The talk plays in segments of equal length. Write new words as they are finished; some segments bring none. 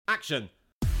Action!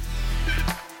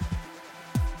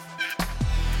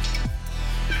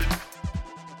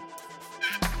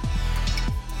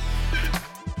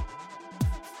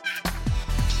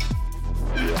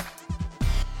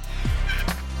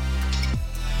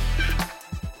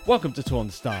 Welcome to Torn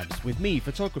Stubs, with me,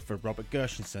 photographer Robert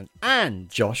Gershenson, and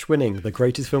Josh Winning, the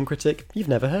greatest film critic you've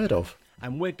never heard of.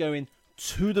 And we're going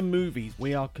to the movies.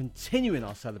 We are continuing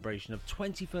our celebration of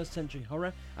 21st century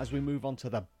horror as we move on to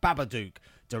The Babadook,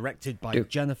 directed by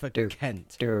Jennifer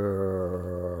Kent.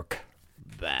 Dirk.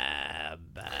 Babadook.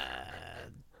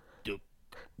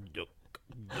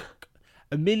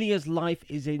 Amelia's life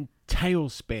is in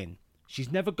tailspin. She's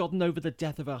never gotten over the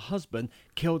death of her husband,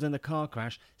 killed in a car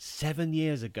crash 7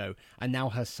 years ago, and now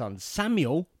her son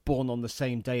Samuel, born on the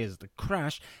same day as the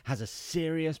crash, has a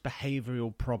serious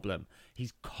behavioural problem.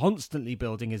 He's constantly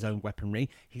building his own weaponry,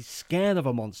 he's scared of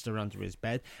a monster under his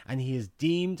bed, and he is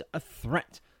deemed a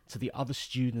threat to the other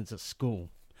students at school.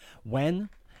 When,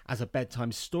 as a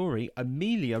bedtime story,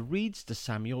 Amelia reads to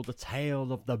Samuel the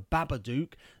tale of the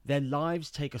Babadook, their lives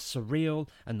take a surreal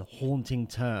and haunting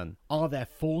turn. Are there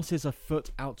forces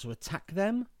afoot out to attack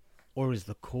them? Or is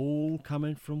the call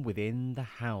coming from within the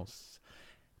house?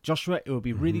 Joshua, it would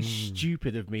be really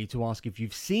stupid of me to ask if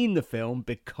you've seen the film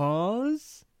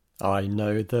because... I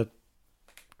know the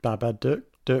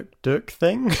Babadook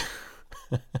thing.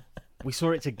 We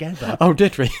saw it together. Oh,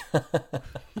 did we?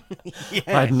 Yes.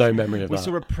 I had no memory of that. We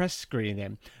saw a press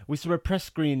screening. We saw a press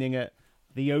screening at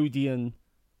the Odeon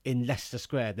in Leicester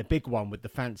Square, the big one with the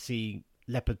fancy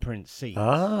leopard print seats.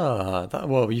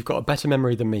 Well, you've got a better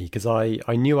memory than me, because I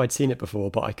knew I'd seen it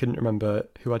before, but I couldn't remember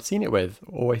who I'd seen it with,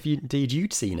 or if indeed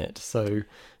you'd seen it. So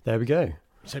there we go.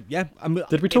 So yeah,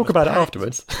 did we talk about it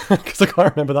afterwards? Because I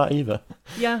can't remember that either.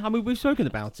 Yeah, I mean, we've spoken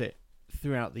about it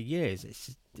throughout the years.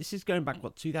 This is going back,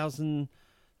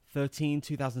 2013,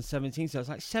 2017, so it's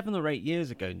like 7 or 8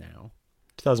 years ago now.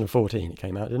 2014 it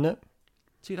came out, didn't it?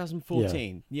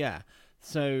 2014, yeah.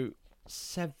 So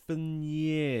 7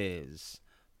 years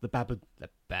the Babadook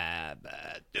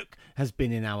has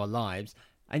been in our lives,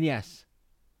 and yes,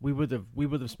 we would have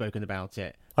spoken about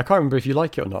it. I can't remember if you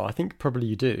like it or not. I think probably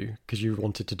you do, because you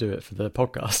wanted to do it for the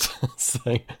podcast.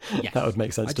 So yes, that would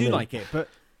make sense to me. I do like it, but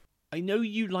I know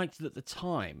you liked it at the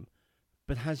time,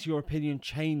 but has your opinion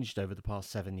changed over the past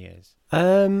 7 years?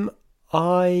 I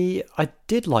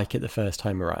did like it the first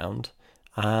time around,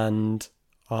 and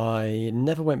I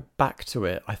never went back to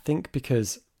it. I think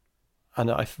because, and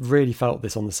I really felt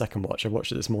this on the second watch. I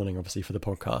watched it this morning, obviously, for the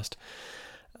podcast.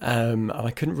 And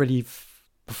I couldn't really,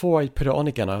 before I put it on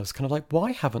again, I was kind of like,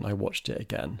 why haven't I watched it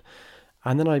again?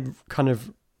 And then I kind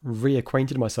of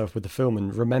reacquainted myself with the film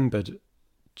and remembered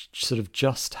sort of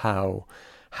just how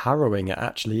harrowing it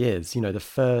actually is. You know, the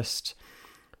first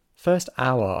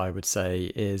hour, I would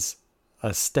say, is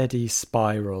a steady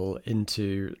spiral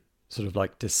into sort of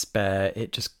like despair.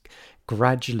 It just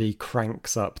gradually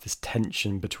cranks up this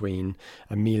tension between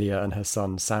Amelia and her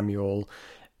son Samuel.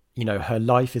 You know, her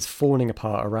life is falling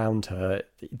apart around her.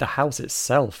 The house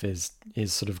itself is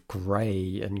sort of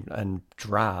grey and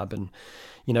drab, and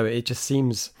you know, it just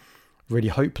seems really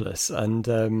hopeless.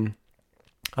 And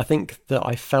I think that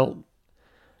I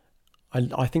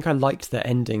think I liked the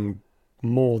ending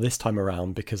more this time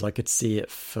around, because I could see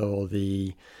it for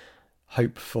the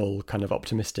hopeful, kind of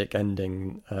optimistic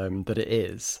ending that it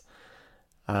is.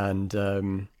 And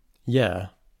I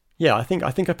think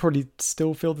I probably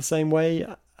still feel the same way.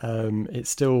 It is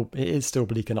still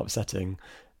bleak and upsetting,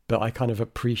 but I kind of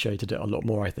appreciated it a lot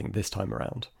more, I think, this time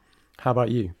around. How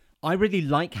about you? I really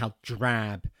like how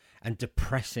drab and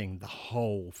depressing the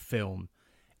whole film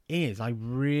is. I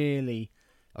really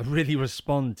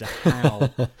respond to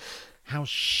how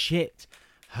shit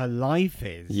her life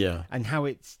is. Yeah. And how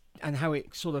it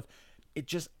sort of, it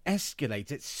just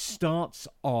escalates. It starts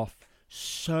off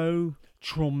so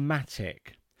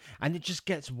traumatic, and it just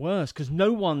gets worse because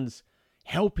no one's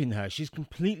helping her. She's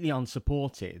completely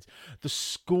unsupported. The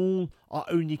school are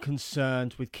only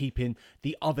concerned with keeping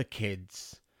the other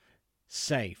kids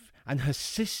safe, and her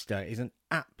sister is an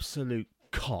absolute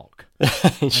cock.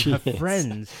 And her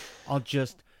friends are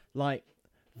just like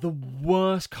the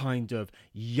worst kind of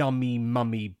yummy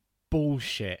mummy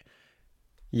bullshit.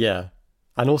 Yeah.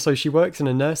 And also she works in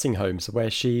a nursing home, so where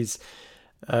she's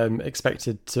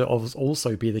expected to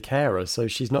also be the carer. So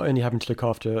she's not only having to look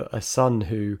after a son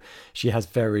who she has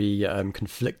very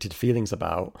conflicted feelings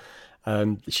about,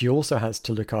 she also has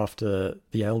to look after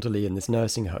the elderly in this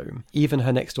nursing home. Even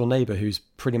her next door neighbour, who's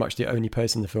pretty much the only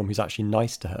person in the film who's actually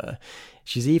nice to her,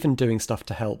 she's even doing stuff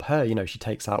to help her. You know, she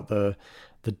takes out the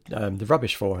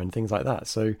rubbish for her and things like that.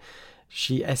 So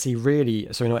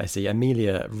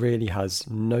Amelia really has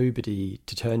nobody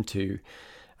to turn to.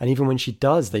 And even when she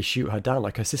does, they shoot her down.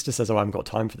 Like her sister says, "Oh, I haven't got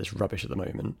time for this rubbish at the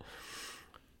moment."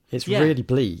 It's really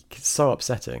bleak. It's so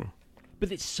upsetting.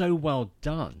 But it's so well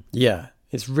done. Yeah,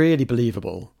 it's really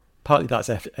believable. Partly that's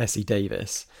Essie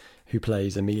Davis, who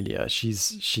plays Amelia.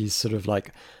 She's sort of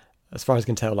like, as far as I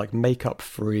can tell, like makeup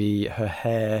free. Her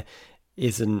hair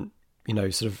isn't,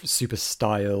 sort of super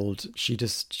styled. She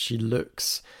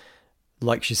looks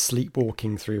like she's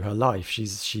sleepwalking through her life.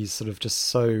 She's sort of just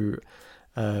so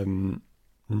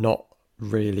not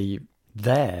really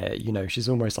there. She's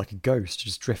almost like a ghost,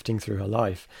 just drifting through her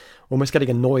life, almost getting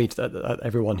annoyed at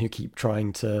everyone who keep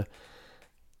trying to,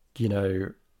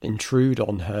 intrude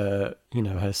on her,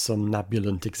 her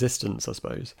somnambulent existence, I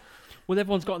suppose. Well,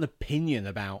 everyone's got an opinion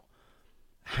about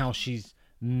how she's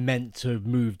meant to have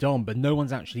moved on, but no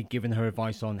one's actually given her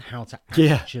advice on how to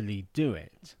actually do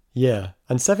it. Yeah,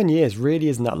 and 7 years really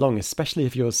isn't that long, especially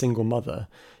if you're a single mother.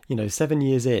 7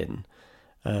 years in,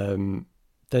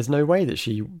 there's no way that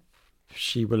she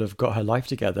will have got her life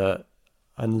together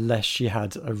unless she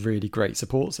had a really great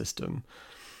support system.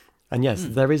 And yes,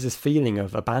 there is this feeling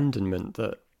of abandonment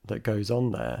that goes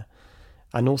on there,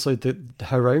 and also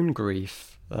her own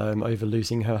grief over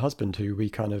losing her husband, who we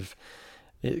kind of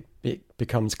it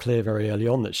becomes clear very early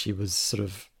on that she was sort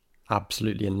of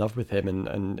absolutely in love with him,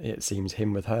 and it seems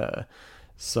him with her.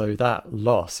 So that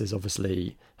loss is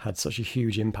obviously had such a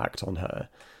huge impact on her.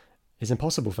 It's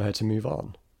impossible for her to move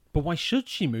on. But why should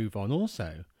she move on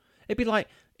also? It'd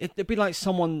be like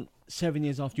someone 7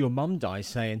 years after your mum dies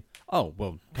saying, "Oh,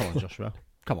 well, come on, Joshua.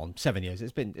 Come on, 7 years.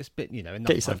 It's been enough.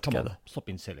 Get yourself time. together. Come on, stop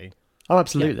being silly." Oh,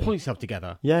 absolutely. Yeah, pull yourself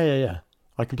together. Yeah.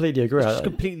 I completely agree. It's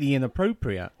completely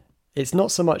inappropriate. It's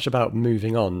not so much about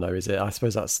moving on, though, is it? I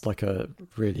suppose that's like a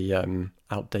really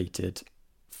outdated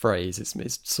phrase.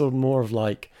 It's sort of more of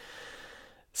like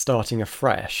starting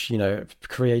afresh,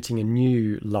 creating a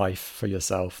new life for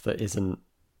yourself that isn't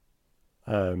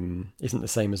the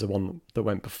same as the one that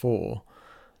went before.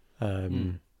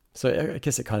 So I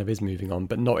guess it kind of is moving on,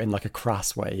 but not in like a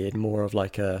crass way. In more of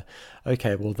like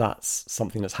okay, well, that's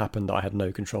something that's happened that I had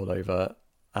no control over,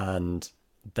 and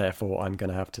therefore I'm going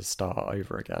to have to start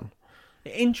over again.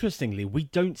 Interestingly, we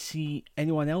don't see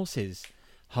anyone else's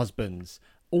husbands.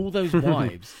 All those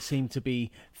wives seem to be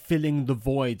filling the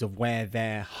void of where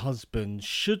their husbands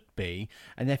should be,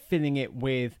 and they're filling it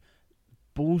with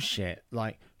bullshit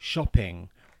like shopping,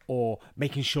 or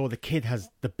making sure the kid has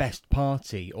the best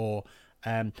party, or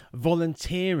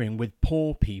volunteering with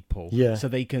poor people, so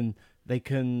they can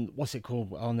what's it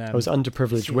called on it was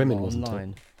underprivileged women, wasn't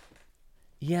it?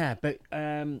 Yeah, but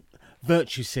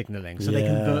virtue signalling, so they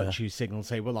can virtue signal,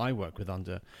 say, well, I work with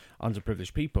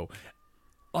underprivileged people.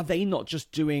 Are they not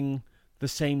just doing the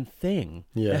same thing?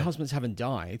 Their husbands haven't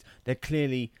died. They're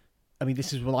clearly, I mean,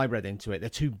 this is what I read into it, they're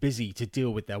too busy to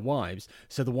deal with their wives,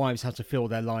 so the wives have to fill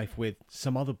their life with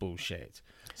some other bullshit.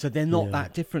 So they're not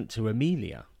that different to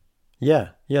Amelia. Yeah,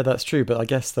 that's true. But I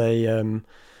guess they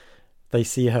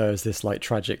see her as this like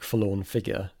tragic, forlorn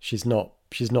figure. She's not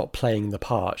playing the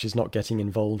part. She's not getting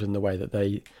involved in the way that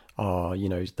they are.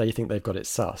 They think they've got it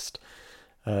sussed,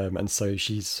 and so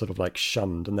she's sort of like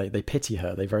shunned, and they pity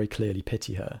her. They very clearly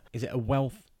pity her. Is it a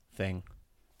wealth thing?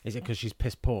 Is it because she's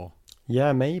piss poor?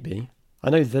 Yeah, maybe. I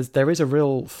know there is a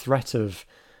real threat of,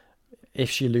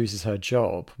 if she loses her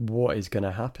job, what is going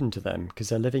to happen to them? Because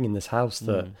they're living in this house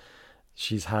that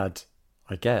she's had,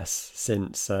 I guess,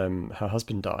 since her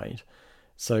husband died.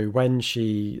 So when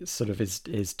she sort of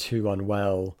is too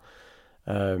unwell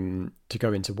to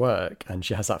go into work, and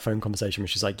she has that phone conversation where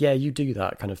she's like, "Yeah, you do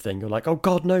that," kind of thing. You're like, "Oh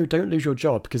God, no! Don't lose your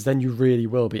job, because then you really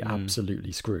will be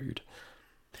absolutely screwed."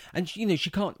 And she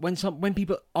can't, when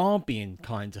people are being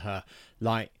kind to her,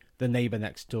 like the neighbour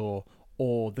next door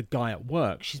or the guy at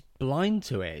work, she's blind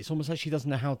to it. It's almost like she doesn't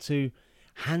know how to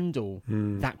handle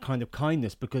that kind of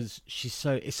kindness, because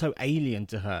it's so alien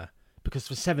to her. Because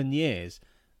for 7 years,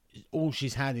 all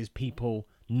she's had is people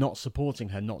not supporting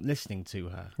her, not listening to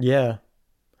her. Yeah,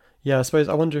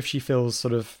 I wonder if she feels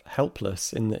sort of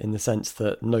helpless in the sense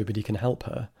that nobody can help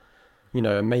her.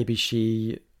 Maybe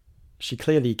she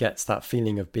clearly gets that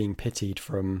feeling of being pitied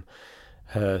from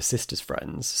her sister's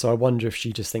friends. So I wonder if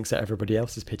she just thinks that everybody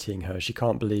else is pitying her. She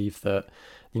can't believe that,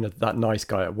 that nice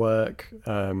guy at work,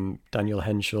 Daniel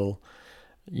Henschel,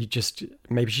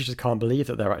 maybe she just can't believe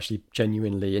that they're actually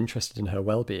genuinely interested in her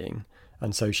well-being.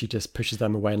 And so she just pushes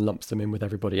them away and lumps them in with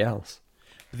everybody else.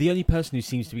 The only person who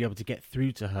seems to be able to get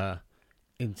through to her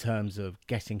in terms of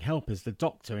getting help is the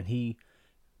doctor, and he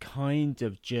kind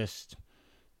of just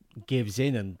gives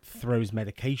in and throws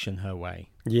medication her way.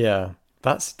 Yeah,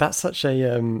 That's such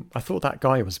a. I thought that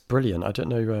guy was brilliant. I don't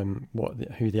know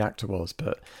who the actor was,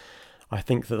 but I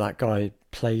think that guy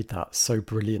played that so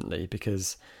brilliantly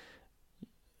because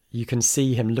you can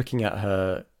see him looking at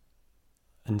her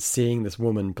and seeing this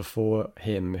woman before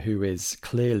him who is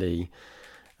clearly,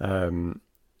 at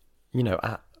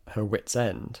her wit's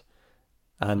end.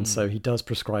 And so he does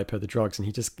prescribe her the drugs, and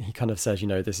he kind of says,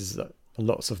 this is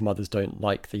lots of mothers don't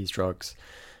like these drugs.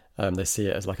 They see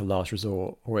it as like a last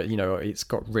resort, or it's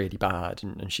got really bad,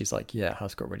 and she's like, yeah, it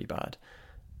has got really bad.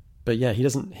 But yeah, he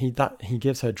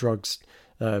gives her drugs,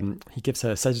 he gives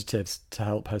her sedatives to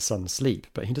help her son sleep,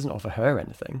 but he doesn't offer her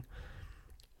anything.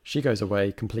 She goes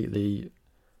away completely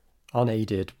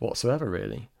unaided whatsoever,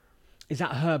 really. Is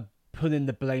that her putting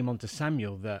the blame onto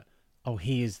Samuel that,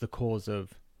 he is the cause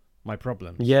of my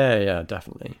problem? Yeah,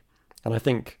 definitely. And I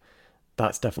think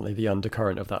that's definitely the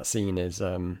undercurrent of that scene is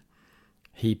the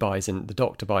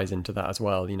doctor buys into that as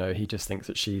well. He just thinks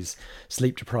that she's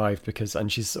sleep deprived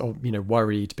and she's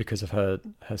worried because of her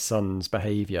son's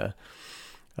behavior.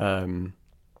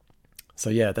 So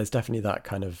yeah, there's definitely that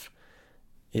kind of,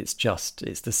 it's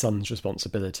the son's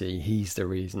responsibility. He's the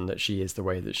reason that she is the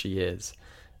way that she is.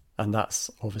 And that's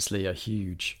obviously a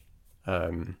huge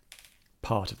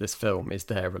part of this film is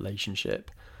their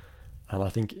relationship. And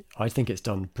I think it's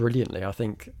done brilliantly. I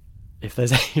think if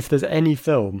there's any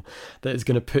film that is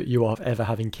going to put you off ever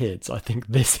having kids, I think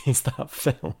this is that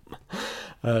film.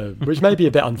 Which may be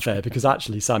a bit unfair because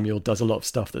actually Samuel does a lot of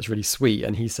stuff that's really sweet,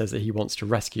 and he says that he wants to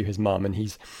rescue his mum, and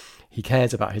he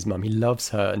cares about his mum. He loves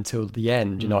her until the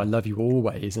end. I love you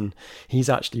always. And he's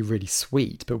actually really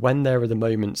sweet. But when there are the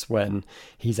moments when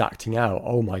he's acting out,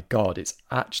 oh my God, it's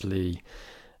actually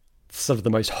sort of the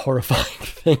most horrifying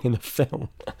thing in the film.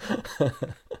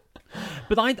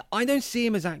 But I don't see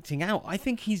him as acting out. I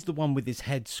think he's the one with his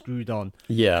head screwed on.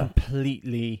 Yeah.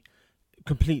 Completely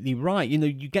right.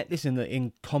 You get this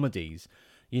in comedies.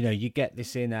 You get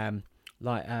this in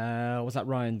was that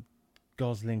Ryan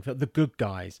Gosling for The Good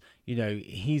Guys?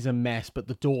 He's a mess, but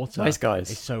the daughter Nice Guys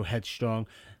is so headstrong.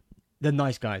 The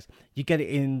Nice Guys. You get it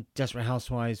in Desperate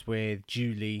Housewives with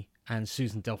Julie and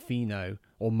Susan Delfino,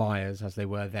 or Myers as they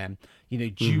were then.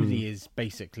 Julie is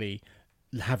basically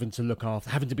having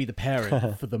to be the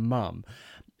parent for the mum.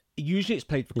 Usually it's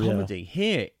played for comedy.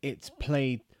 Here it's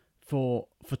played for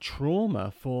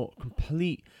trauma, for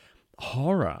complete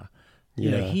horror.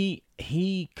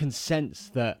 He can sense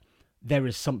that there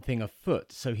is something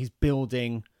afoot, so he's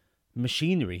building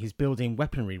machinery, he's building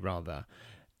weaponry rather.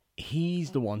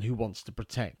 He's the one who wants to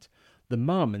protect the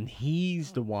mum, and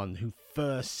he's the one who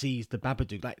first sees the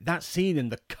Babadook. Like that scene in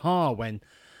the car when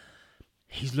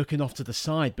he's looking off to the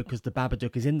side because the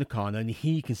Babadook is in the car and only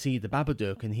he can see the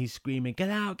Babadook, and he's screaming, get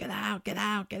out, get out, get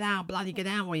out, get out, bloody get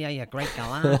out. Well, yeah, great, get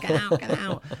out, get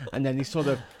out. And then he sort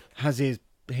of has his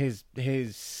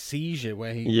seizure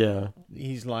where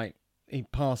he's like, he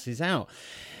passes out.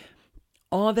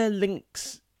 Are there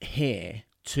links here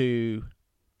to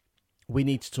we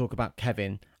need to talk about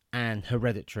Kevin and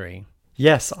Hereditary?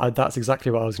 Yes, that's exactly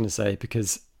what I was going to say,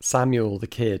 because Samuel the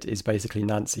kid is basically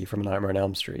Nancy from Nightmare on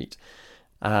Elm Street.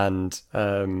 And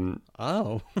and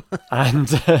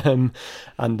the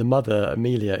mother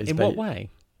Amelia is in what way?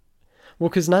 Well,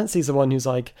 because Nancy's the one who's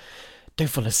like, "Don't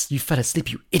fall asleep, you fell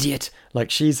asleep, you idiot!" Like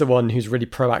she's the one who's really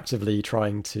proactively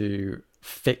trying to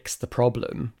fix the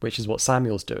problem, which is what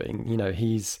Samuel's doing.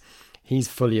 He's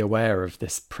fully aware of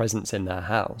this presence in their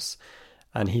house,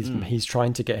 and he's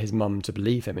trying to get his mum to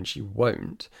believe him, and she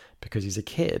won't because he's a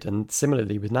kid. And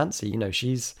similarly with Nancy,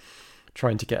 she's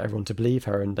trying to get everyone to believe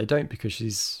her, and they don't because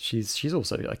she's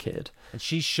also a kid, and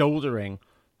she's shouldering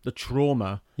the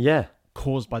trauma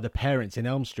caused by the parents in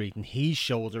Elm Street, and he's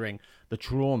shouldering the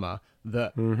trauma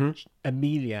that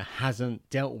Amelia hasn't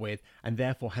dealt with and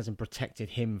therefore hasn't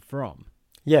protected him from.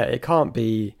 It can't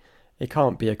be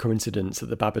a coincidence that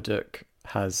the Babadook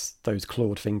has those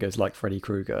clawed fingers like Freddy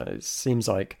Krueger. It seems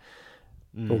like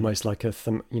almost like a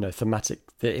thematic.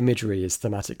 The imagery is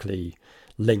thematically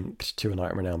linked to A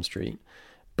Nightmare on Elm Street,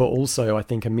 but also I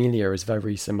think Amelia is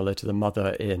very similar to the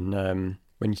mother in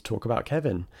when you talk about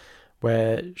Kevin,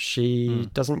 where she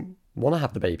doesn't want to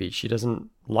have the baby. She doesn't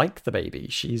like the baby.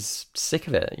 She's sick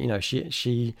of it.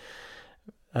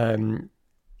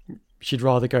 She'd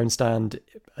rather go and stand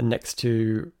next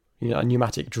to a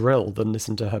pneumatic drill than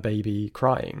listen to her baby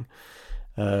crying.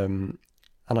 And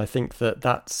I think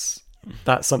that's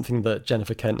something that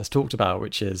Jennifer Kent has talked about,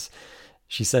 which is,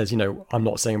 she says, I'm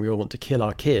not saying we all want to kill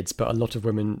our kids, but a lot of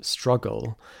women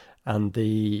struggle. And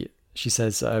she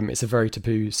says it's a very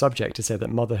taboo subject to say that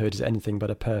motherhood is anything but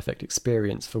a perfect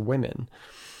experience for women.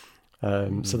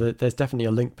 So there's definitely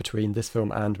a link between this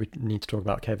film and we need to talk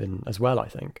about Kevin as well, I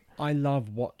think. I love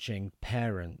watching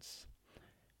parents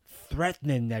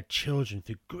threatening their children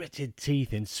through gritted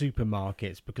teeth in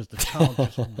supermarkets because the child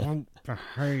just won't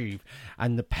behave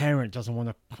and the parent doesn't want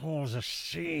to cause a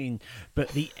scene, but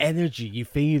the energy, you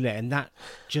feel it, and that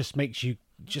just makes your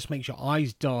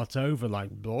eyes dart over like,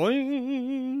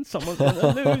 boing, someone's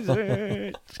gonna lose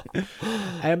it.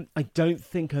 I don't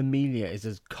think Amelia is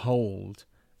as cold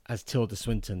as Tilda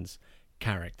Swinton's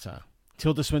character.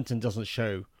 Tilda Swinton doesn't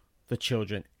show the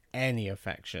children any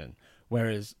affection,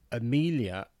 whereas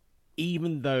Amelia,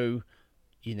 even though,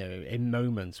 you know, in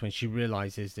moments when she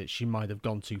realizes that she might have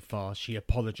gone too far, she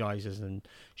apologizes and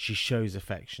she shows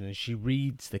affection and she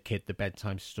reads the kid the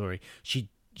bedtime story. She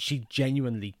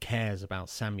genuinely cares about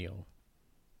Samuel.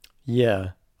 Yeah,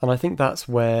 and I think that's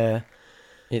where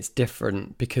it's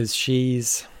different, because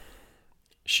she's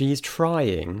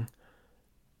trying,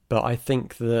 but I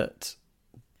think that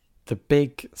the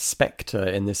big spectre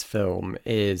in this film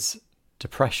is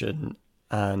depression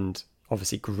and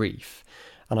obviously grief.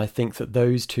 And I think that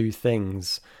those two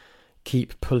things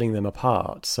keep pulling them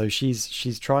apart. So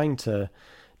she's trying to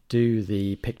do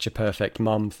the picture perfect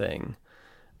mum thing,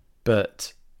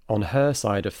 but on her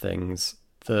side of things,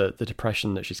 the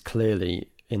depression that she's clearly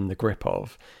in the grip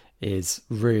of is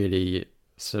really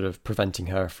sort of preventing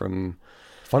her from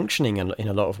functioning in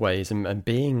a lot of ways and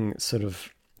being sort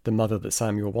of the mother that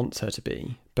Samuel wants her to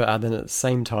be. But then at the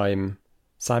same time,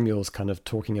 Samuel's kind of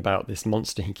talking about this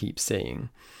monster he keeps seeing.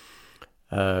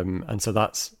 And so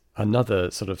that's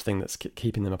another sort of thing that's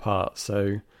keeping them apart.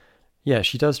 So yeah,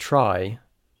 she does try,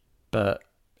 but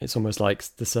it's almost like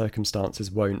the circumstances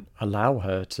won't allow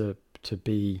her to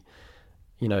be,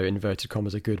 you know, inverted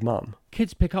commas, a good mum.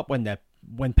 Kids pick up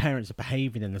when parents are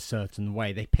behaving in a certain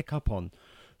way. They pick up on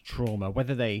trauma,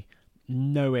 whether they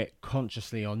know it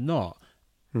consciously or not.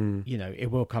 You know,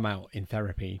 it will come out in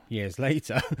therapy years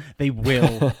later. they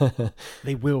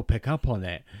will pick up on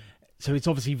it. So it's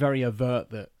obviously very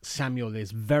overt that Samuel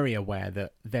is very aware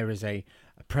that there is a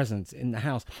presence in the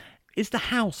house. Is the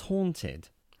house haunted?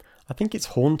 I think it's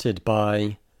haunted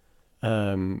by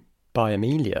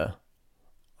Amelia.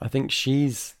 I think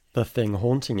she's the thing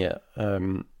haunting it.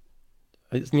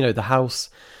 It's, you know, the house.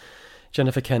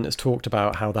 Jennifer Kent has talked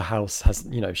about how the house has,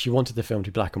 you know, she wanted the film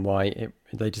to be black and white.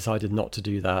 They decided not to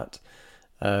do that.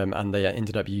 And they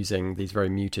ended up using these very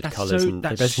muted colours.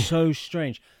 That's so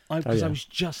strange. Because I was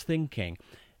just thinking,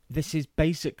 this is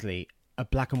basically a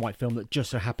black and white film that just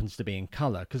so happens to be in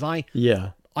colour. Because I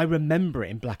remember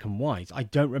it in black and white. I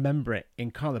don't remember it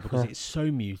in colour because it's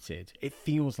so muted. It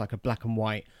feels like a black and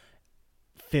white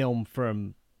film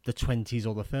from the 20s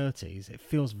or the 30s. It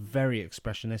feels very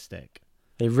expressionistic.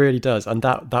 It really does. And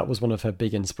that was one of her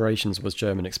big inspirations, was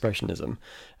German Expressionism.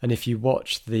 And if you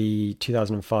watch the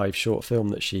 2005 short film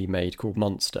that she made called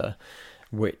Monster,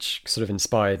 which sort of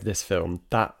inspired this film,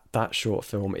 that short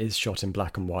film is shot in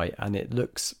black and white, and it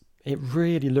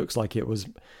really looks like it was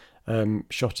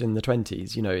shot in the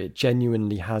 20s. You know, it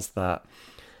genuinely has that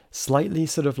slightly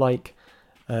slightly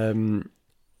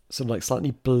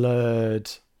blurred,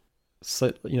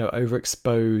 so, you know,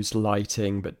 overexposed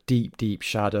lighting, but deep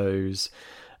shadows,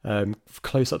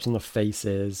 close-ups on the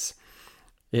faces.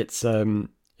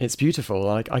 It's beautiful.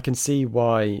 I can see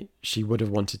why she would have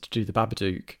wanted to do the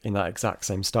Babadook in that exact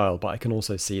same style, but I can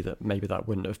also see that maybe that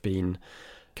wouldn't have been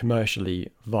commercially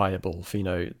viable for, you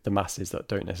know, the masses that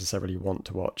don't necessarily want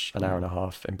to watch an hour and a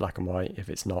half in black and white if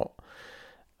it's not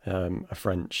a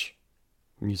French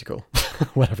musical,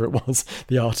 whatever it was,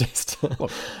 the artist. Well,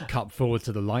 cut forward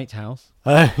to The Lighthouse.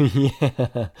 Oh,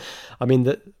 yeah. I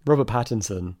mean, Robert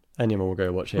Pattinson, anyone will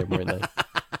go watch him, won't they?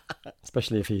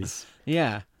 Especially if he's...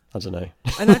 Yeah. I don't know.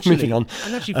 And actually, moving on.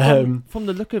 And actually from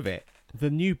the look of it,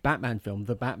 the new Batman film,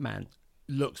 The Batman,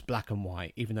 looks black and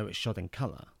white, even though it's shot in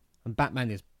colour. And Batman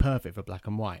is perfect for black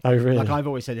and white. Oh, really? Like I've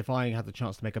always said, if I had the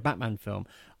chance to make a Batman film,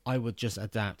 I would just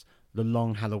adapt The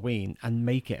Long Halloween and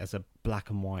make it as a black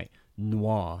and white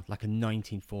noir, like a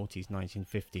 1940s,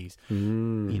 1950s,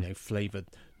 you know, flavoured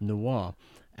noir.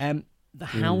 The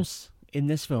house in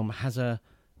this film has a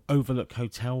Overlook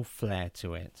Hotel flair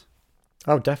to it.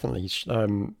 Oh, definitely.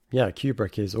 Yeah,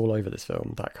 Kubrick is all over this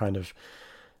film. That kind of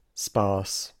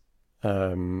sparse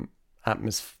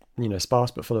atmosphere, you know, sparse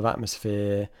but full of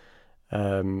atmosphere,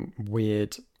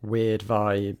 weird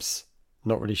vibes.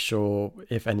 Not really sure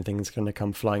if anything's going to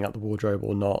come flying out the wardrobe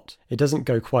or not. It doesn't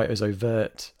go quite as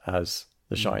overt as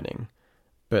The Shining,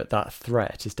 but that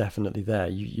threat is definitely there.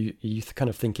 You kind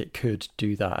of think it could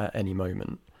do that at any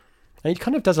moment. And it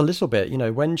kind of does a little bit, you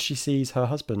know, when she sees her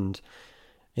husband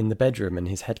in the bedroom and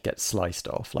his head gets sliced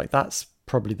off. Like, that's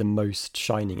probably the most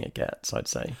shining it gets, I'd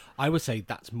say. I would say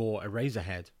that's more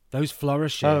Eraserhead. Those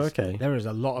flourishes. Oh, okay. There is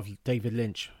a lot of David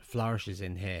Lynch flourishes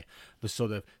in here. The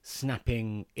sort of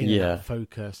snapping in and out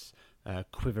focus,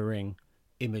 quivering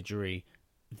imagery,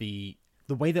 the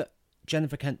way that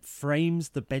Jennifer Kent frames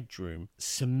the bedroom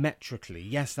symmetrically.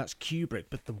 Yes, that's Kubrick,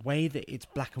 but the way that it's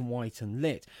black and white and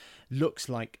lit looks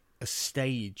like a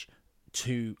stage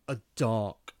to a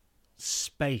dark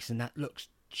space, and that looks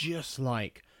just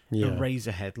like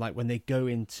Eraserhead, like when they go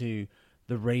into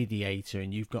the radiator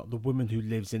and you've got the woman who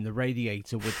lives in the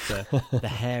radiator with the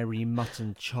hairy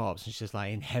mutton chops, and she's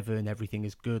like, in heaven everything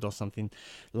is good or something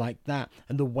like that.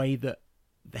 And the way that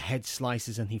the head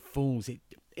slices and he falls,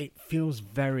 it feels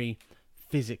very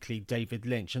physically David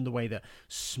Lynch. And the way that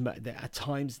at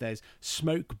times there's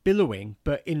smoke billowing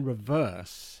but in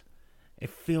reverse, it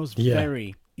feels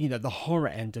very, the horror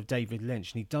end of David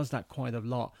Lynch. And he does that quite a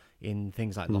lot in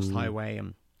things like Lost Highway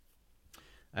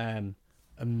and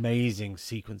amazing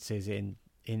sequences in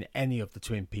any of the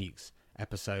Twin Peaks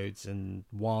episodes, and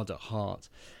Wild at Heart.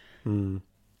 Well,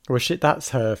 that's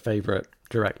her favourite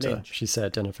director. Lynch. She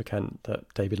said, Jennifer Kent, that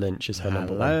David Lynch is her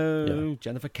number one. Hello,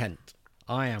 Jennifer Kent.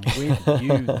 I am with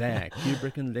you there.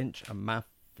 Kubrick and Lynch are my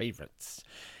favourites.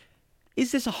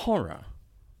 Is this a horror?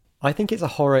 I think it's a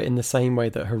horror in the same way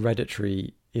that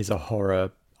Hereditary is a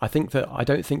horror. I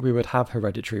don't think we would have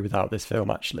Hereditary without this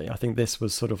film, actually. I think this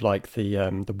was sort of like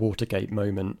the Watergate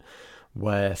moment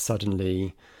where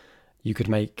suddenly you could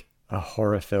make a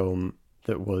horror film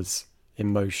that was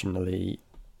emotionally,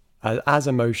 as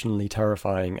emotionally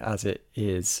terrifying as it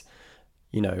is,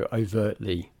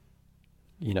 overtly,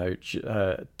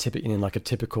 typically in like a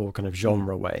typical kind of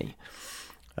genre way.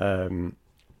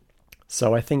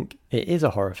 So I think it is a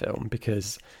horror film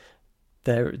because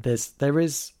there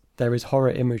is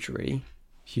horror imagery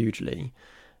hugely,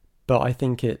 but I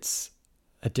think it's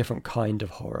a different kind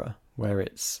of horror where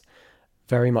it's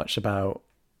very much about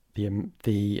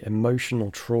the emotional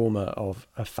trauma of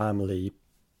a family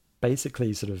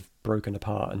basically sort of broken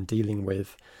apart and dealing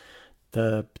with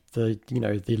the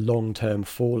long-term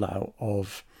fallout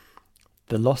of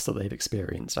the loss that they've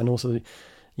experienced, and also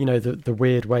the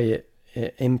weird way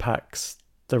it impacts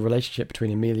the relationship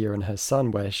between Amelia and her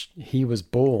son, where he was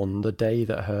born the day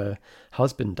that her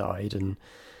husband died, and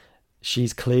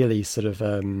she's clearly sort of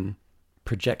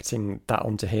projecting that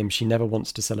onto him. She never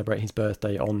wants to celebrate his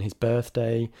birthday on his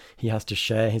birthday. He has to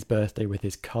share his birthday with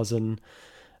his cousin,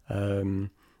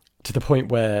 to the point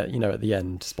where, at the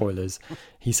end, spoilers,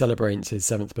 he celebrates his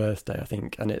 7th birthday, I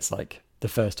think, and it's like the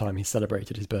first time he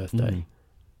celebrated his birthday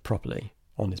properly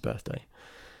on his birthday.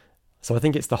 So I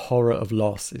think it's the horror of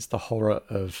loss, it's the horror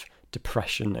of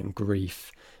depression and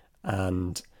grief,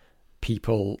 and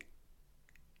people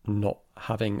not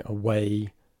having a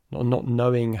way, not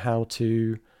knowing how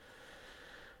to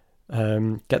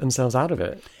get themselves out of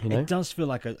it. It does feel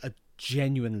like a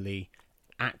genuinely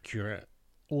accurate,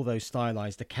 although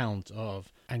stylized account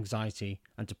of anxiety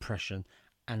and depression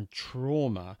and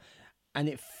trauma. And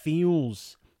it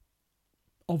feels,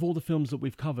 of all the films that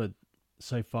we've covered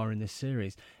so far in this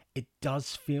series, it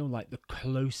does feel like the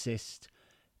closest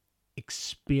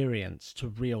experience to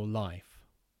real life.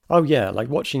 Oh yeah, like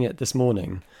watching it this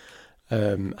morning,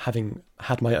 having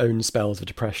had my own spells of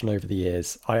depression over the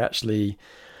years, I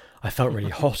felt really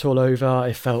hot all over.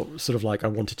 I felt sort of like I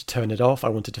wanted to turn it off. I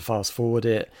wanted to fast forward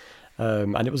it.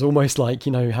 And it was almost like,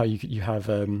 how you have,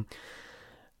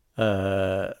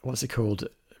 what's it called?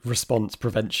 Response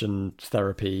prevention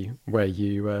therapy, where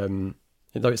you,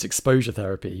 though it's exposure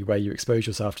therapy, where you expose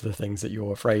yourself to the things that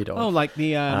you're afraid of. Oh, like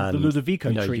the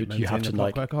Ludovico treatment you have in to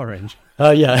Clockwork Orange.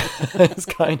 Oh, yeah. It's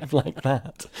kind of like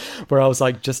that, where I was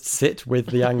like, just sit with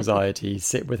the anxiety,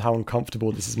 sit with how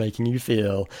uncomfortable this is making you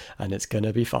feel, and it's going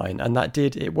to be fine. And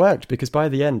it worked, because by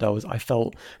the end I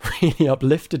felt really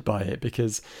uplifted by it,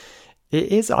 because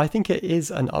I think it is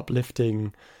an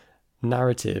uplifting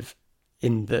narrative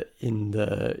in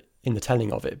the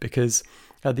telling of it, because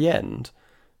at the end,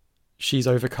 she's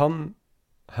overcome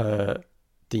her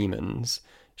demons.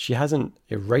 She hasn't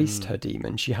erased her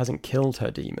demon. She hasn't killed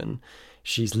her demon.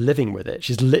 She's living with it.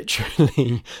 She's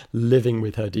literally living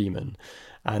with her demon.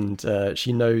 And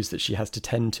she knows that she has to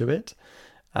tend to it.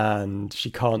 And she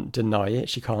can't deny it.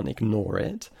 She can't ignore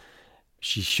it.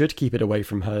 She should keep it away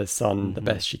from her son the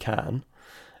best she can.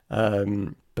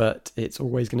 But it's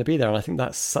always going to be there. And I think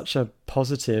that's such a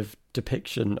positive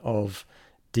depiction of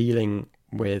dealing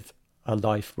with a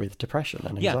life with depression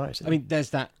and anxiety. Yeah, I mean,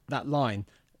 there's that line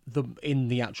in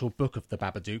the actual book of the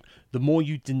Babadook: the more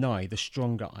you deny, the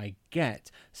stronger I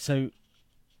get. So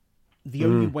the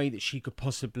only way that she could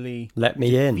possibly let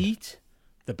me defeat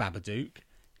the Babadook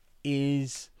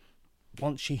is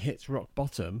once she hits rock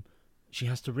bottom, she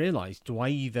has to realise, do I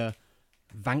either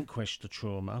vanquish the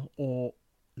trauma or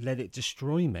let it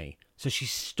destroy me? So she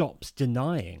stops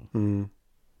denying.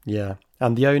 Yeah.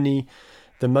 And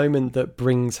the moment that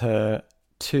brings her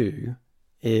to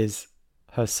is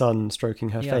her son stroking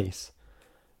her face.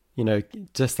 You know,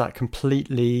 just that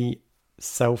completely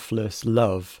selfless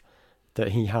love that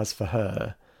he has for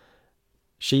her.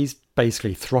 She's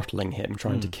basically throttling him,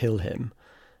 trying to kill him.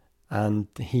 And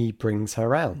he brings her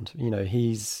around. You know,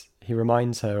 he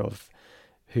reminds her of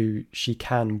who she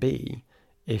can be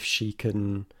if she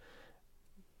can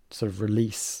sort of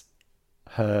release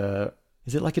her.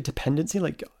 Is it like a dependency?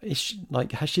 Like,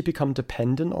 has she become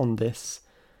dependent on this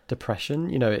depression?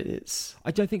 You know, it's...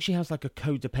 I don't think she has like a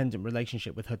codependent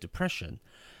relationship with her depression,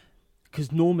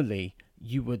 because normally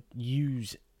you would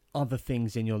use other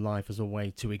things in your life as a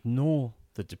way to ignore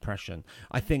the depression.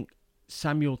 I think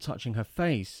Samuel touching her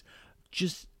face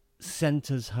just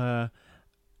centers her,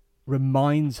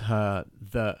 reminds her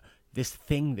that this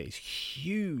thing that is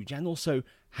huge and also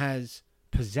has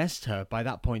possessed her by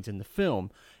that point in the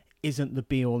film isn't the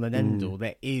be all and end all.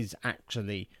 There is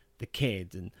actually the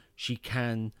kid, and she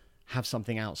can have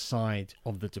something outside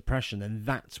of the depression, and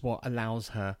that's what allows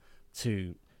her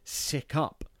to sick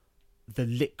up the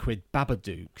liquid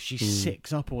Babadook. She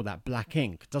sicks up all that black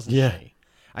ink, doesn't she?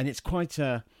 And it's quite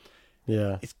a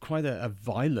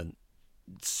violent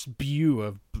spew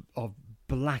of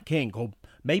black ink, or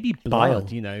maybe blood.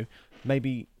 Bile. You know,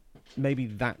 maybe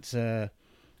that's a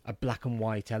black and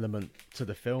white element to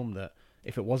the film, that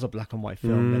if it was a black and white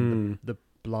film, then the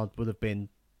blood would have been,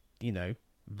 you know,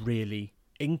 really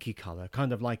inky color,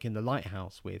 kind of like in The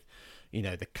Lighthouse with, you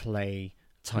know, the clay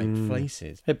type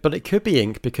faces. But it could be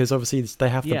ink, because obviously they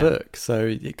have the book, so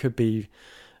it could be,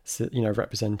 you know,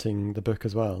 representing the book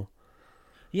as well.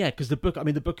 Yeah, because the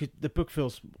book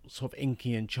feels sort of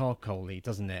inky and charcoaly,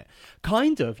 doesn't it?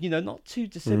 Kind of, you know, not too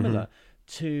dissimilar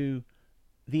to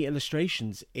the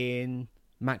illustrations in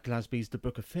Matt Glasby's The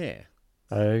Book of Fear.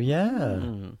 Oh, yeah.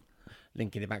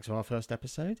 Linking it back to our first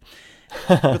episode.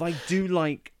 But I do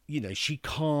like, you know, she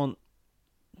can't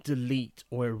delete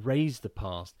or erase the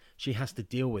past. She has to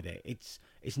deal with it.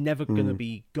 It's never going to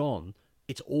be gone.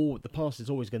 The past is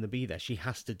always going to be there. She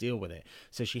has to deal with it.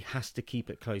 So she has to keep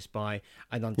it close by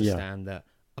and understand that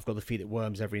I've got to feed it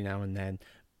worms every now and then,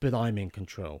 but I'm in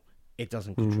control. It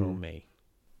doesn't control me.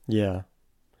 Yeah.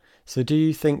 So do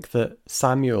you think that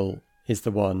Samuel is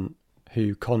the one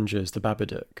who conjures the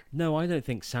Babadook? No, I don't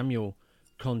think Samuel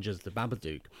conjures the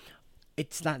Babadook.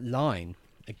 It's that line,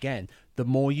 again, the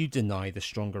more you deny, the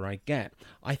stronger I get.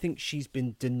 I think she's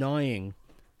been denying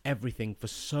everything for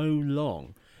so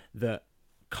long that,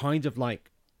 kind of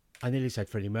like, I nearly said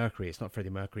Freddie Mercury. It's not Freddie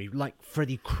Mercury. Like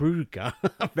Freddy Krueger.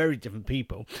 Very different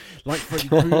people. Like Freddy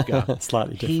Krueger.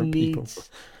 Slightly different people.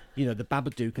 You know, the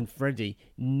Babadook and Freddy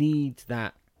need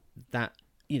that,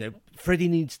 you know, Freddy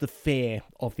needs the fear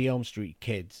of the Elm Street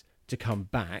kids to come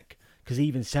back, because he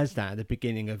even says that at the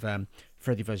beginning of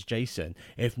Freddy vs. Jason.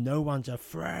 If no one's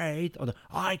afraid, or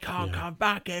I can't come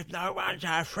back if no one's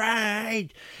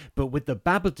afraid. But with the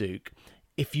Babadook,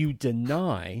 if you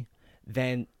deny,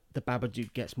 then the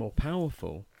Babadook gets more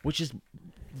powerful, which is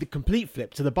the complete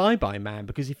flip to the Bye-Bye Man,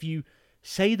 because if you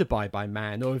say the Bye-Bye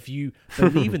Man, or if you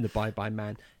believe in the Bye-Bye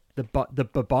Man, the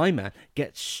Bye-Bye Man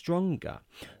gets stronger.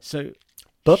 So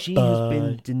she has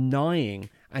been denying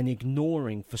and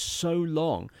ignoring for so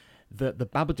long that the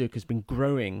Babadook has been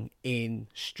growing in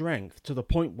strength to the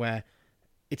point where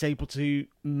it's able to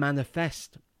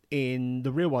manifest in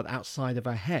the real world outside of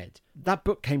her head. That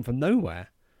book came from nowhere.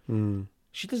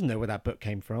 She doesn't know where that book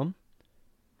came from.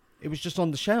 It was just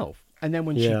on the shelf. And then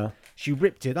when she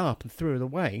ripped it up and threw it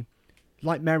away,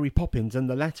 like Mary Poppins and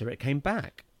the letter, it came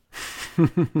back.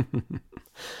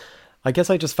 I guess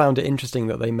I just found it interesting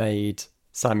that they made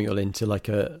Samuel into like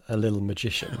a little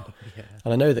magician.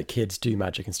 And I know that kids do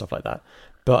magic and stuff like that,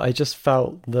 but I just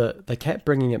felt that they kept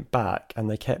bringing it back and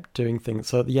they kept doing things.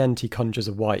 So at the end, he conjures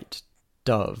a white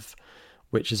dove,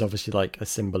 which is obviously like a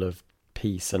symbol of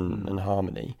peace and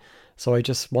harmony. So I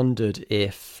just wondered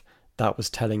if that was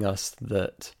telling us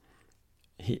that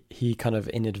he kind of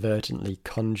inadvertently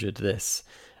conjured this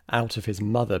out of his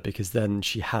mother, because then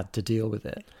she had to deal with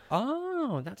it.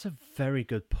 Oh, that's a very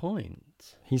good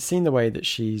point. He's seen the way that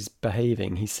she's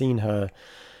behaving. He's seen her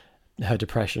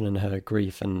depression and her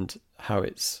grief and how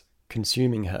it's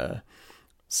consuming her.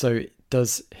 So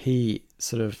does he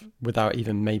sort of, without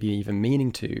even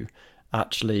meaning to,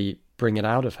 actually bring it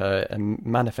out of her and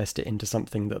manifest it into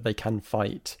something that they can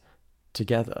fight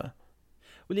together?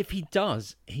 Well, if he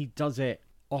does it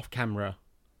off camera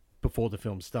before the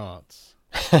film starts.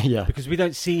 Yeah. Because we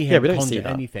don't see Yeah, him we don't see conjure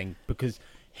that. anything, because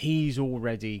he's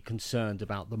already concerned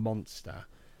about the monster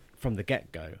from the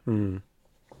get-go.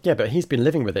 Yeah, but he's been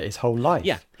living with it his whole life.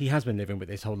 Yeah, he has been living with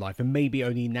it his whole life, and maybe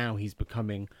only now he's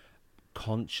becoming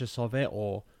conscious of it,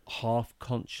 or half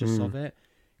conscious of it.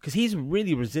 Because he's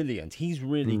really resilient, he's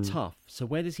really tough. So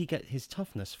where does he get his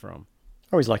toughness from?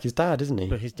 Oh, he's like his dad, isn't he?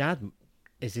 But his dad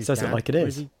Says it dad like it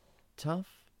is. really tough?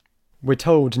 We're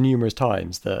told numerous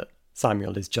times that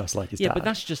Samuel is just like his dad. Yeah, but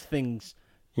that's just things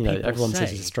you know, people everyone say,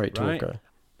 says he's a straight right? talker.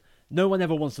 No one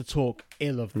ever wants to talk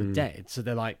ill of the dead, so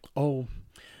they're like, oh,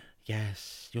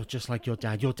 yes, you're just like your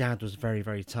dad. Your dad was very,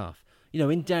 very tough. You know,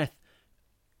 in death,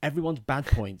 everyone's bad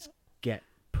points get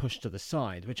pushed to the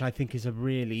side, which I think is a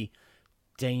really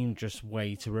dangerous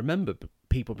way to remember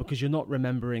people, because you're not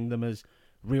remembering them as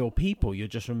real people. You're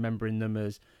just remembering them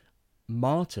as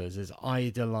martyrs, as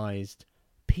idolized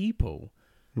people.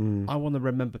 I want to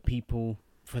remember people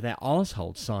for their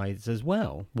arsehole sides as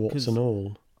well. Warts and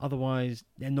all. Otherwise,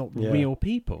 they're not real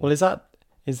people. Well, is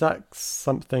that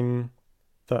something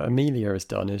that Amelia has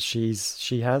done? Is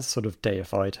she has sort of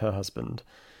deified her husband.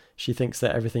 She thinks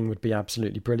that everything would be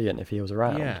absolutely brilliant if he was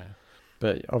around. Yeah.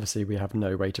 But obviously we have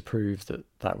no way to prove that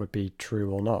that would be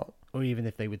true or not. Or even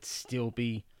if they would still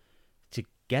be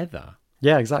together.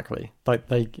 Yeah, exactly. Like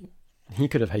he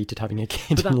could have hated having a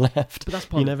kid and left. But that's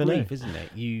part you of never grief, know. isn't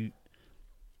it?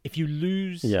 If you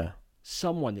lose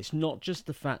someone, it's not just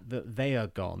the fact that they are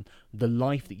gone. The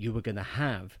life that you were going to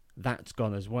have, that's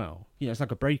gone as well. You know, it's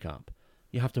like a breakup.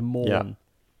 You have to mourn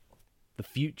the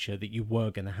future that you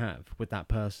were going to have with that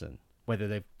person,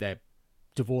 whether they're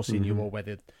divorcing you or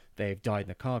whether they've died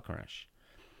in a car crash.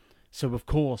 So, of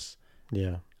course,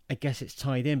 I guess it's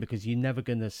tied in, because you're never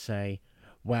going to say,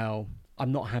 well,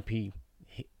 I'm not happy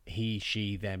he,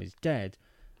 she, them is dead.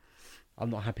 I'm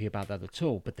not happy about that at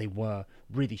all, but they were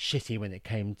really shitty when it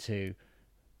came to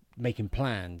making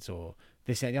plans or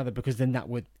this and the other, because then that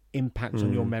would impact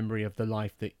on your memory of the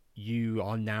life that you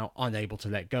are now unable to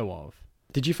let go of.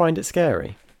 Did you find it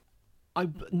scary?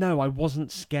 No, I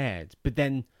wasn't scared, but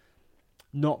then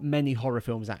not many horror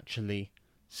films actually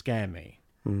scare me.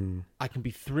 I can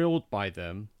be thrilled by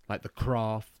them, like the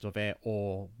craft of it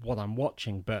or what I'm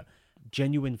watching, but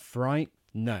genuine fright,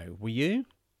 no. Were you?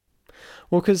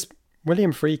 Well, because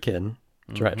William Friedkin,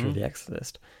 director of The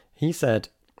Exorcist, he said,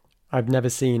 I've never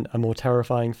seen a more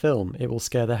terrifying film. It will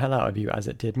scare the hell out of you as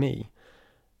it did me.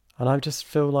 And I just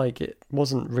feel like it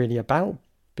wasn't really about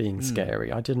being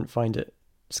scary. I didn't find it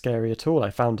scary at all.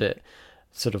 I found it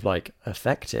sort of like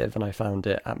effective, and I found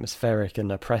it atmospheric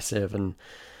and oppressive and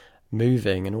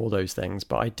moving and all those things,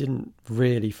 but I didn't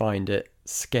really find it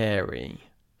scary.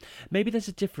 Maybe there's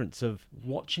a difference of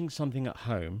watching something at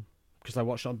home, because I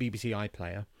watched it on BBC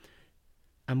iPlayer,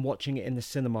 and watching it in the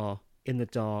cinema in the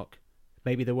dark.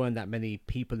 Maybe there weren't that many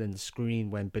people in the screen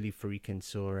when Billy Friedkin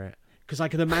saw it. Because I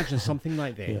can imagine something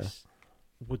like this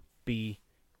would be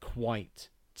quite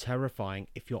terrifying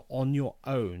if you're on your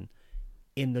own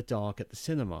in the dark at the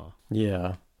cinema.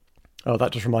 Yeah. Oh,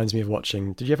 that just reminds me of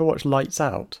watching... Did you ever watch Lights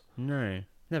Out? No,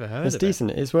 never heard It's of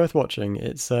decent. It's worth watching.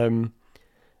 It's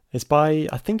by...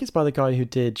 I think it's by the guy who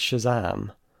did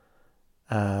Shazam.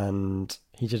 And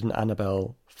he did an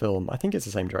Annabelle film. I think it's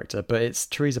the same director. But it's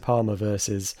Teresa Palmer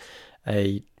versus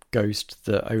a ghost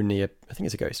that only... I think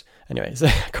it's a ghost. Anyway, so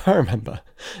I can't remember.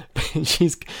 But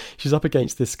she's up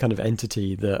against this kind of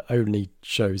entity that only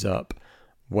shows up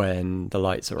when the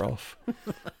lights are off.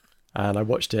 And I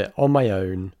watched it on my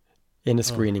own in a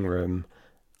screening room.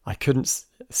 I couldn't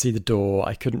see the door.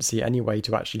 I couldn't see any way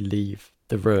to actually leave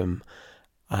the room.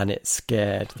 And it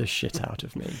scared the shit out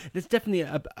of me. There's definitely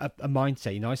a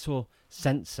mindset. You know, I saw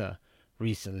Censor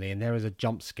recently, and there was a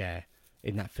jump scare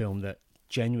in that film that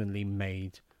genuinely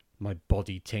made my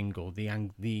body tingle. The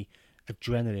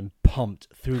adrenaline pumped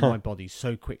through my body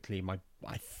so quickly.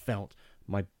 I felt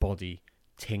my body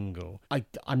tingle.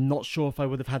 I'm not sure if I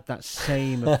would have had that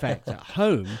same effect at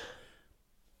home.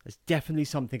 There's definitely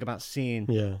something about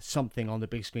seeing something on the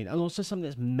big screen, and also something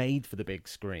that's made for the big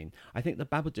screen. I think the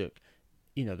Babadook,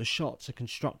 you know, the shots are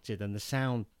constructed and the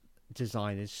sound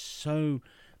design is so...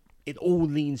 It all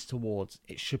leans towards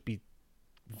it should be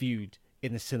viewed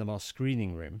in the cinema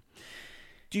screening room.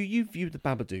 Do you view the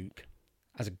Babadook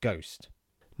as a ghost?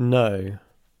 No,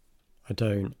 I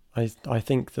don't. I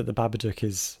think that the Babadook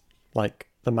is like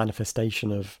the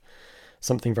manifestation of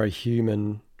something very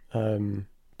human,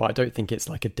 but I don't think it's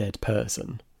like a dead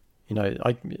person. You know,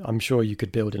 I'm sure you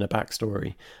could build in a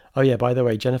backstory. Oh yeah, by the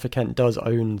way, Jennifer Kent does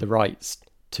own the rights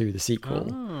to the sequel.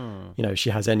 You know, she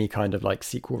has any kind of like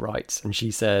sequel rights, and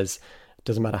she says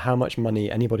Doesn't matter how much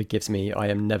money anybody gives me, I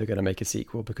am never going to make a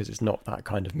sequel because it's not that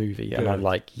kind of movie. And I'm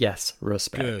like, yes,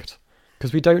 respect.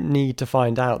 Because we don't need to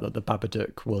find out that the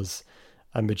Babadook was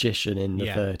a magician in the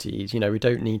 30s. You know, we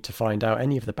don't need to find out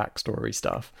any of the backstory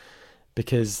stuff,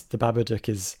 because the Babadook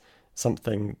is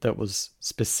something that was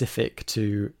specific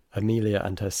to Amelia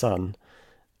and her son.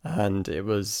 And it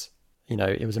was, you know,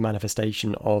 it was a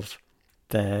manifestation of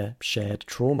their shared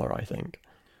trauma, I think.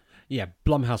 Yeah,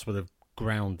 Blumhouse would have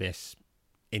ground this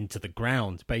into the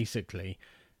ground, basically.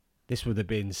 This would have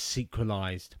been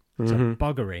sequelized to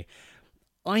buggery.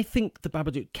 I think the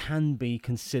Babadook can be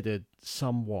considered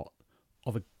somewhat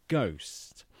of a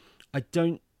ghost. I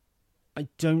don't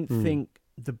think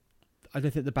the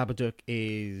Babadook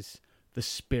is the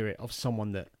spirit of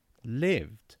someone that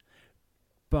lived,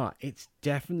 but it's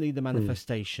definitely the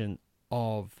manifestation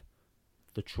of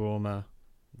the trauma,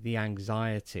 the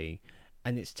anxiety,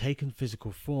 and it's taken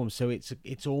physical form. So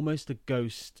it's almost a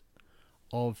ghost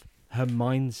of her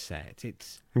mindset.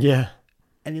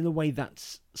 And in a way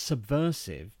that's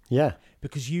subversive. Yeah.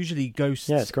 Because usually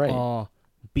ghosts are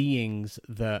beings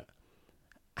that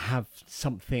have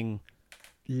something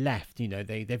left, you know,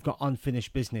 they've got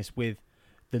unfinished business with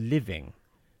the living.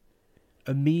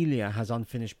 Amelia has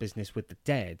unfinished business with the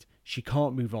dead. She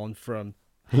can't move on from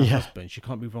her husband. She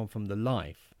can't move on from the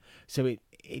life. So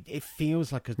it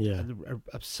feels like a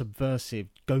subversive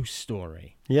ghost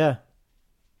story. Yeah.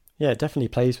 Yeah, it definitely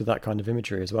plays with that kind of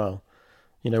imagery as well.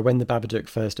 You know, when the Babadook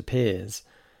first appears,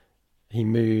 he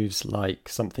moves like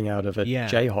something out of a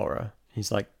J-horror.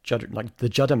 He's like the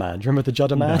Judder Man. Do you remember the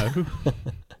Judder Man? No.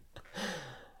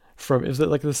 It was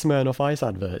like the Smirnoff Ice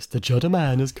adverts. The Judder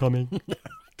Man is coming.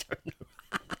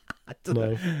 I don't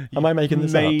know. Am I making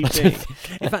this up?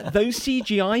 In fact, those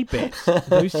CGI bits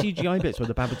where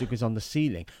the Babadook is on the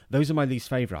ceiling, those are my least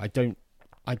favourite. I don't.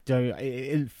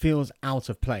 It feels out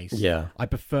of place. Yeah. I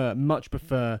much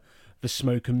prefer the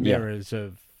smoke and mirrors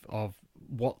of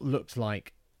what looks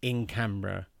like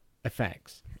in-camera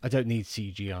effects. I don't need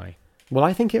CGI. Well,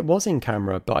 I think it was in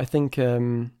camera, but I think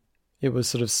it was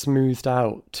sort of smoothed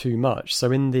out too much.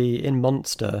 So in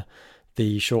Monster,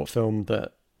 the short film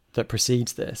that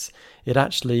precedes this, it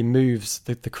actually moves.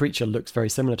 The creature looks very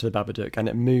similar to the Babadook, and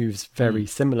it moves very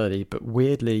similarly. But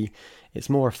weirdly, it's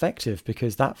more effective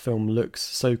because that film looks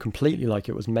so completely like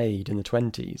it was made in the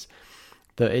 20s.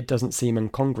 That it doesn't seem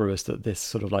incongruous that this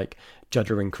sort of like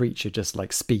juddering creature just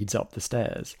like speeds up the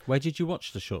stairs. Where did you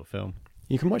watch the short film?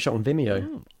 You can watch it on Vimeo.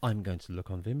 Oh, I'm going to look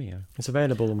on Vimeo. It's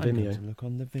available on Vimeo. I'm going to look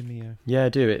on the Vimeo. Yeah,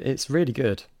 do it. It's really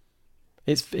good.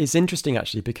 It's interesting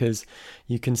actually because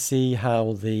you can see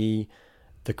how the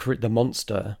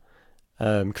monster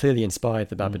clearly inspired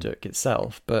the Babadook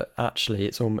itself, but actually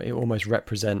it almost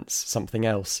represents something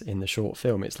else in the short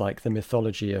film. It's like the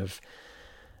mythology of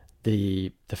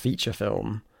the feature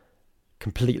film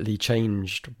completely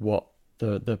changed what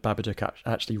the Babadook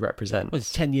actually represents. Well,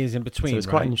 it's 10 years in between, so it's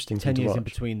quite interesting 10 to years watch. in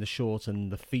between the short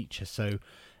and the feature, so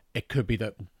it could be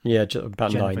that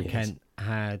about Jennifer 9 years. Kent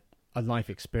had a life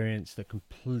experience that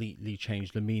completely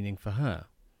changed the meaning for her.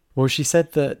 Well, she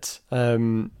said that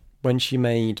when she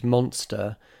made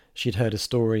Monster, she'd heard a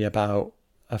story about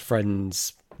a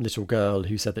friend's little girl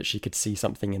who said that she could see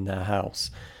something in their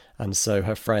house. And so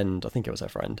her friend, I think it was her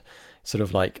friend, sort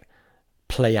of like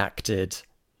play acted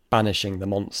banishing the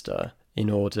monster in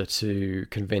order to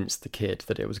convince the kid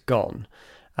that it was gone.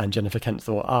 And Jennifer Kent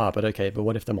thought, but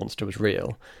what if the monster was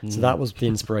real? So that was the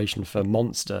inspiration for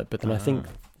Monster. But then I think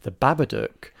the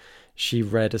Babadook, she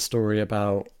read a story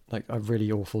about like a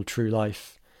really awful true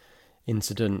life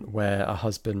incident where a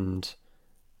husband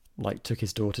like took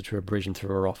his daughter to a bridge and threw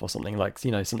her off or something, like,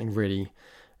 you know, something really,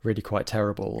 really quite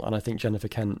terrible. And I think Jennifer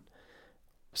Kent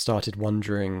started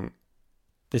wondering,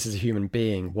 this is a human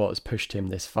being, what has pushed him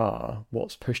this far?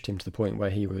 What's pushed him to the point where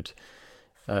he would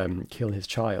kill his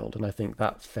child? And I think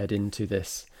that fed into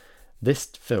this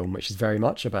film, which is very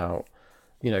much about,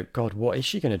 you know, God, what is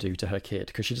she going to do to her kid?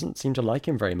 Because she doesn't seem to like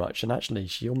him very much, and actually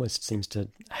she almost seems to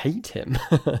hate him.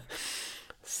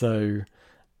 So,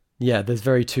 yeah, there's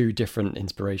very two different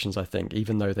inspirations, I think,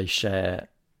 even though they share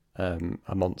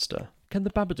a monster. Can the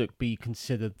Babadook be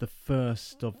considered the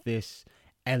first of this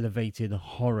elevated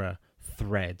horror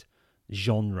thread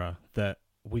genre that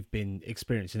we've been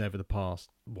experiencing over the past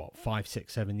 5,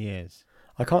 6, 7 years?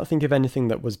 I can't think of anything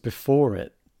that was before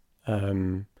it,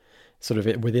 sort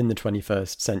of within the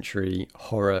 21st century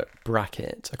horror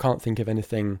bracket. I can't think of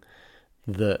anything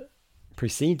that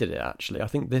preceded it, actually. I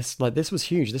think this was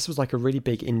huge. This was like a really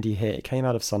big indie hit. It came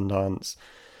out of Sundance.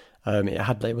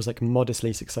 It was like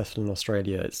modestly successful in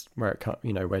Australia. It's where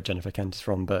where Jennifer Kent is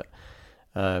from, but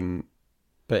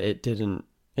it didn't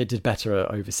it did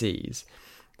better overseas.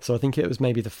 So I think it was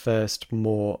maybe the first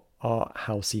more art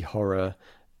housey horror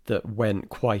that went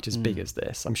quite as big as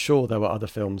this. I'm sure there were other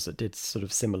films that did sort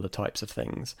of similar types of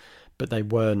things, but they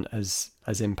weren't as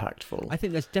impactful. I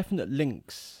think there's definite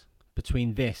links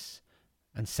between this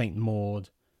and Saint Maud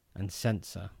and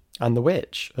Censor. And The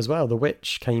Witch as well. The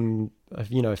Witch came, a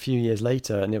few years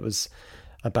later, and it was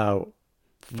about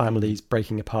families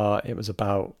breaking apart. It was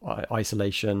about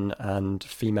isolation and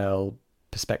female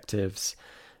perspectives.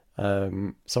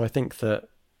 So I think that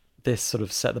this sort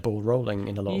of set the ball rolling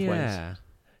in a lot of ways.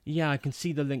 Yeah, I can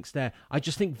see the links there. I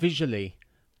just think visually,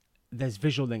 there's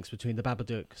visual links between The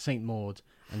Babadook, Saint Maud,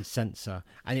 and Censor,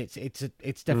 and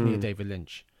it's definitely a David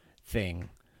Lynch thing.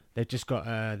 They've just got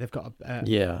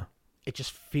yeah. It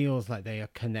just feels like they are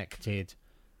connected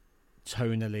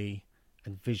tonally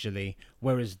and visually,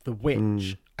 whereas The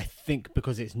Witch, I think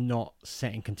because it's not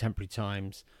set in contemporary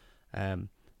times,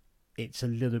 it's a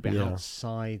little bit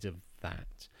outside of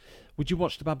that. Would you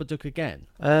watch The Babadook again?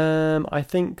 I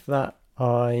think that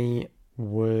I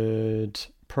would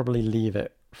probably leave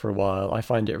it for a while. I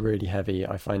find it really heavy.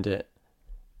 I find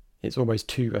it's almost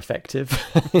too effective.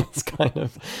 It's kind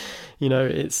of,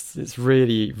 it's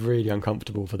really, really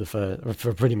uncomfortable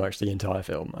for pretty much the entire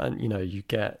film. And, you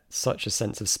get such a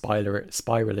sense of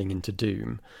spiraling into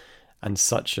doom and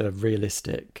such a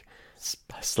realistic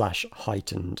 /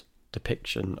 heightened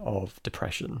depiction of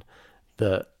depression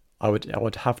that I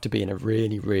would have to be in a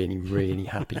really, really, really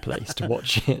happy place to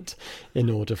watch it in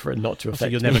order for it not to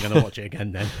affect me. So you're never going to watch it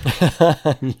again then?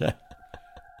 Yeah.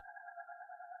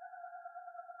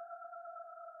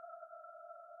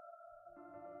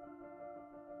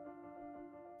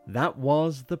 That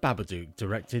was The Babadook,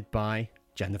 directed by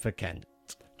Jennifer Kent.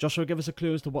 Joshua, give us a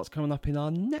clue as to what's coming up in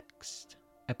our next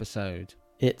episode.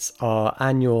 It's our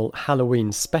annual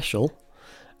Halloween special,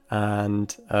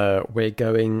 and we're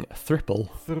going thriple.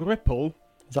 Thriple?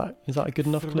 Is that a good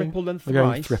enough clue? Thriple and thrice. We're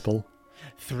going thriple.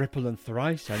 Thriple and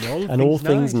thrice, and all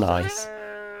things nice.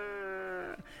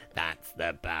 That's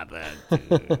The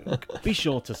Babadook. Be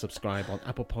sure to subscribe on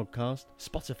Apple Podcasts,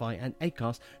 Spotify and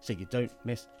Acast so you don't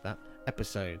miss that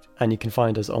episode. And you can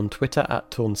find us on Twitter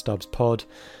at TornStubsPod.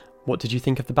 What did you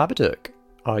think of The Babadook?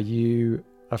 Are you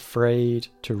afraid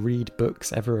to read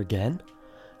books ever again?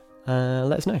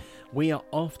 Let us know. We are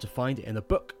off to find it in a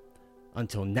book.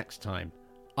 Until next time,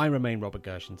 I remain Robert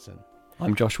Gershenson.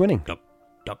 I'm Josh Winning. Duck,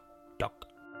 duck, duck.